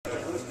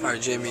All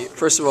right, Jamie.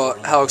 First of all,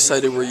 how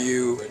excited were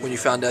you when you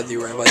found out that you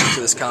were invited to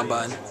this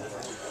combine?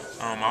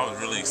 I was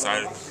really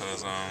excited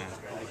because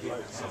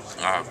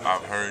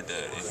I've heard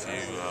that if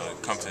you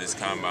come to this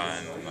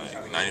combine,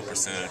 like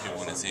 90% of the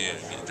people that's here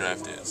get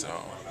drafted. So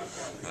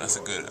that's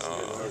a good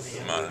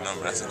amount of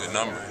number. That's a good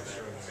number.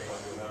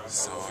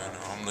 So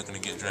I'm looking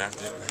to get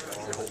drafted.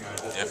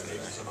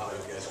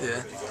 Definitely.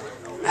 Yeah.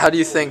 How do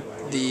you think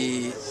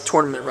the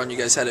tournament run you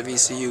guys had at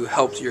VCU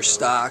helped your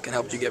stock and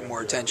helped you get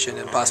more attention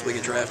and possibly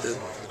get drafted?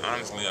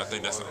 Honestly, I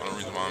think that's the only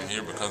reason why I'm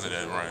here, because of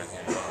that run.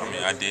 I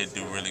mean, I did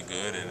do really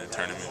good in the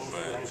tournament,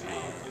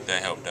 but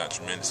that helped out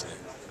tremendously.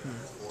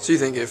 So you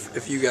think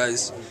if you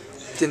guys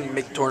didn't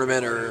make the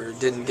tournament or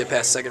didn't get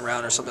past the second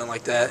round or something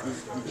like that,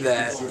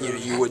 that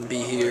you wouldn't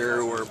be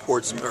here, or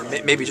Portsmouth, or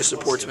maybe just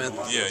at Portsmouth?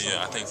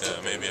 Yeah, I think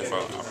that maybe if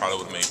I probably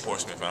would have made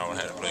Portsmouth, and I would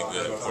have had to play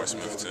good at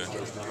Portsmouth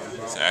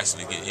to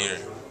actually get here.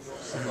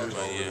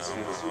 But yeah,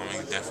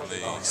 I'm definitely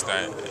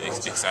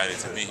excited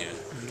to be here.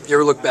 You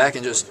ever look back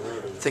and just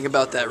think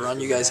about that run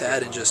you guys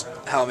had and just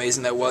how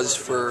amazing that was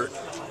for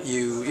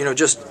you?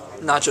 Just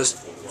not just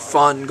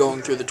fun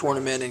going through the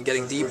tournament and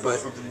getting deep,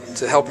 but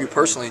to help you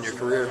personally in your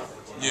career.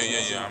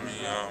 Yeah. I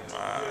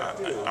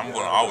mean, I'm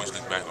going to always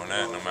look back on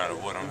that, no matter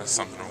what. That's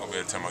something I'm going to be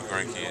able to tell my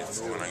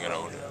grandkids when I get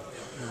older.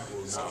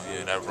 So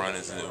yeah, that run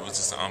was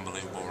just an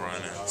unbelievable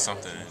run, and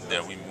something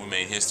that we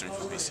made history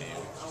for VCU.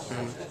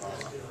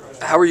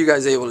 How were you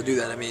guys able to do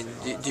that? I mean,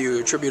 do you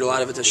attribute a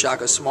lot of it to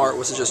Shaka Smart?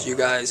 Was it just you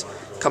guys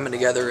coming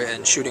together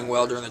and shooting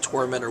well during the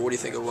tournament, or what do you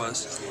think it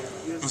was?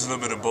 It was a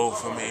little bit of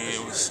both. I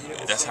mean,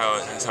 that's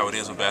how it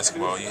is with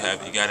basketball. You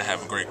got to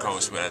have a great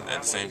coach, but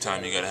at the same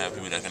time, you got to have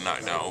people that can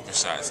knock down open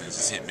shots and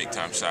just hit big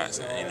time shots.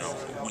 And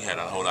we had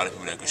a whole lot of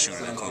people that could shoot,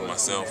 including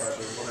myself,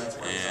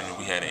 and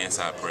we had an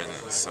inside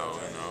presence. So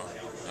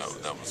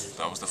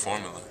that was the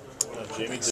formula.